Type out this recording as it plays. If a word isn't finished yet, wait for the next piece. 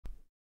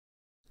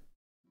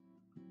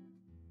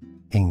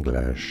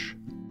English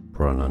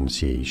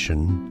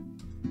pronunciation.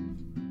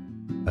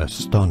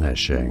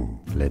 Astonishing.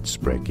 Let's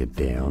break it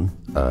down.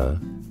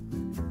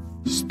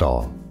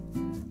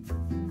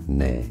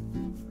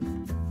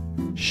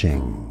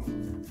 Shing.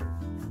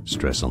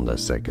 Stress on the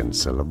second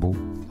syllable.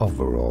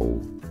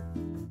 Overall.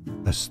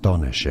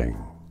 Astonishing.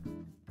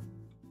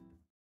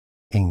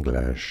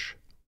 English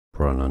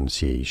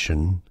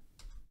pronunciation.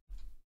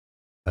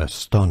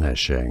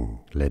 Astonishing.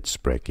 Let's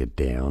break it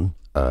down.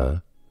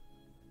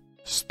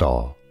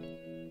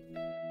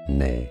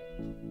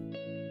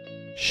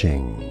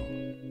 Shing.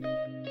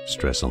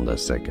 Stress on the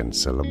second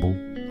syllable.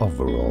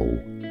 Overall.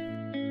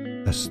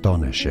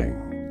 Astonishing.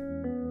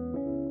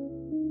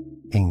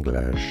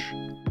 English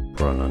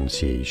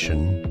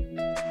pronunciation.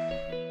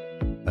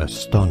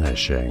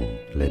 Astonishing.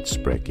 Let's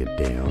break it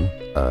down.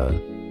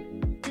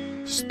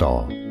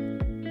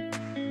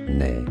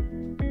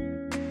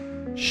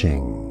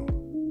 Shing.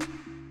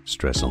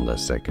 Stress on the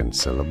second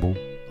syllable.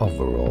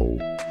 Overall.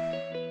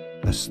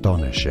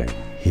 Astonishing.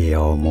 Here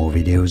are more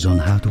videos on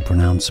how to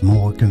pronounce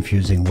more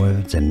confusing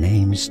words and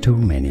names too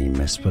many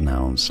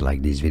mispronounced.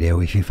 Like this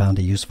video if you found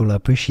it useful. I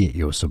appreciate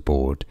your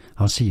support.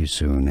 I'll see you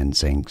soon and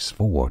thanks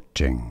for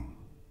watching.